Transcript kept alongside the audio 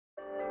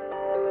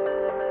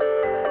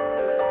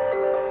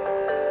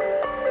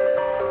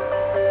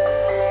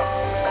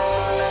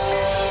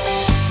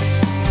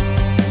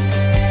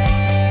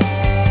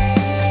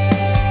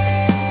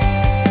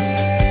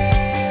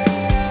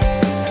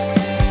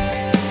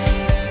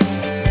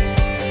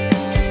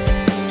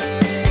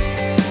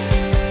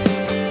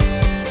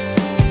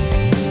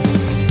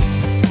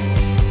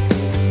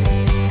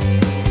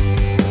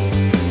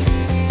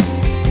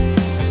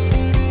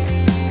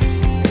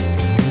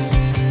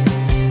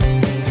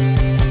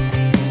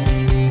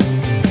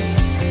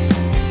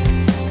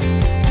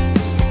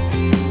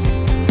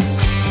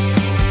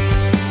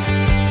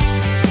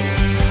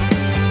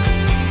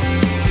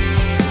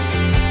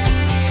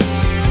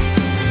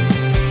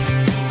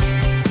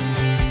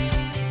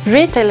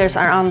Retailers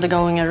are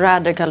undergoing a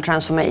radical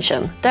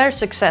transformation. Their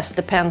success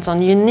depends on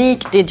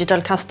unique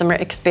digital customer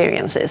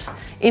experiences.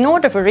 In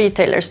order for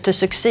retailers to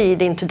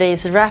succeed in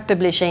today's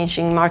rapidly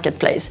changing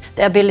marketplace,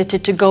 the ability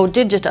to go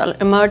digital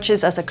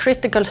emerges as a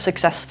critical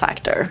success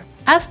factor.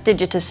 As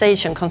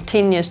digitization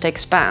continues to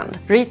expand,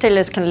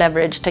 retailers can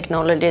leverage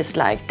technologies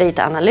like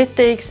data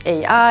analytics,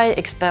 AI,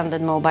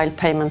 expanded mobile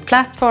payment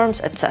platforms,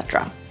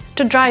 etc.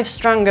 to drive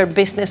stronger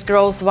business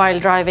growth while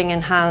driving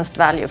enhanced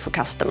value for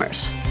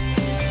customers.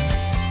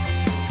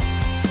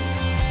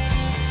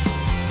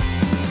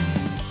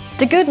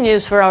 The good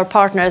news for our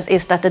partners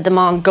is that the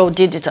demand Go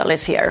Digital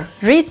is here.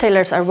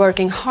 Retailers are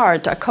working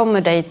hard to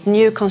accommodate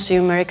new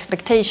consumer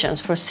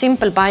expectations for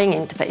simple buying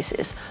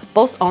interfaces,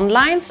 both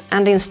online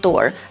and in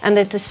store, and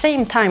at the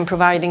same time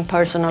providing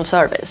personal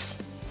service.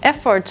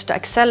 Efforts to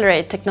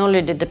accelerate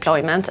technology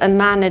deployments and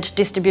manage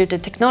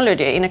distributed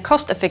technology in a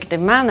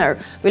cost-effective manner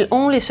will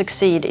only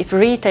succeed if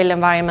retail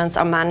environments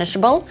are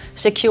manageable,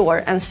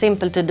 secure and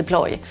simple to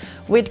deploy,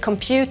 with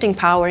computing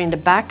power in the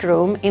back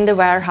room, in the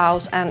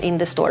warehouse and in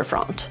the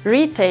storefront.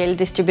 Retail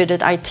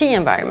distributed IT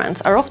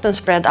environments are often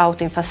spread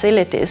out in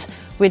facilities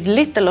with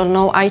little or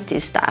no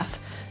IT staff,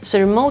 so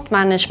remote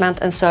management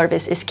and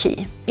service is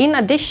key. In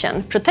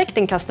addition,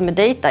 protecting customer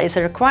data is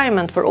a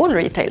requirement for all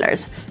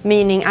retailers,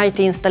 meaning IT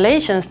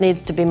installations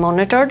need to be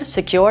monitored,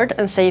 secured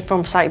and safe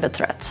from cyber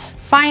threats.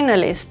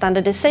 Finally,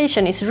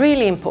 standardization is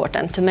really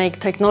important to make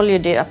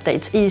technology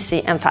updates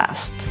easy and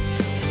fast.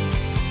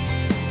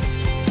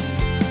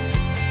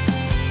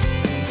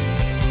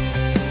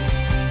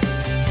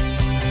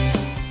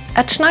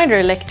 At Schneider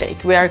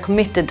Electric, we are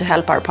committed to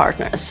help our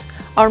partners.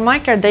 Our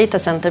micro data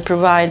center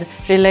provide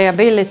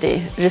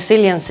reliability,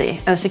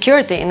 resiliency and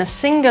security in a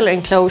single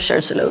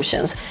enclosure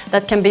solutions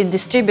that can be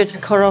distributed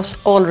across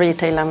all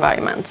retail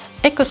environments.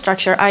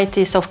 EcoStruxure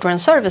IT software and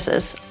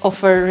services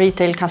offer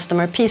retail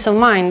customer peace of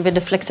mind with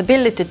the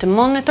flexibility to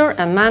monitor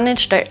and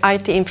manage their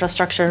IT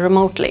infrastructure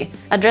remotely,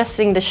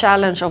 addressing the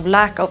challenge of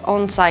lack of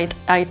on-site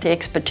IT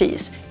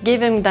expertise,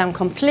 giving them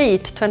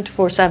complete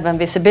 24/7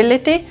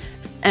 visibility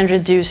and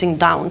reducing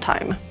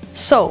downtime.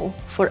 So,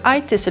 for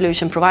IT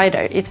solution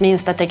provider, it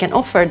means that they can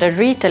offer their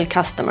retail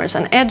customers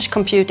an edge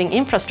computing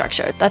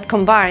infrastructure that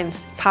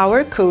combines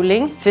power,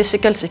 cooling,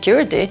 physical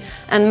security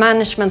and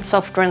management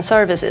software and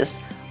services,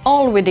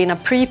 all within a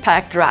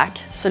pre-packed rack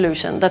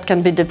solution that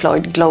can be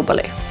deployed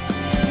globally.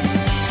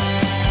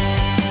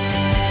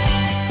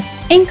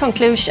 In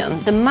conclusion,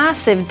 the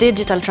massive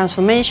digital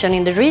transformation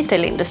in the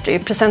retail industry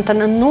presents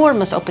an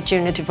enormous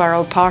opportunity for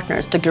our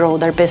partners to grow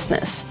their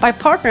business. By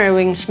partnering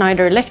with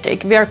Schneider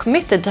Electric, we are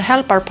committed to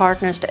help our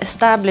partners to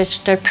establish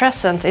their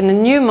presence in the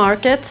new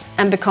markets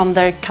and become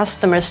their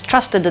customers'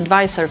 trusted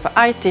advisor for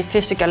IT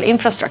physical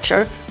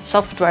infrastructure,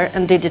 software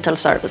and digital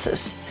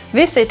services.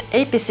 Visit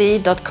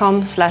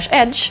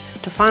apc.com/edge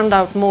to find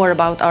out more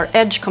about our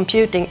edge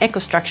computing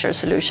EcoStruxure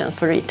solution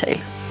for retail.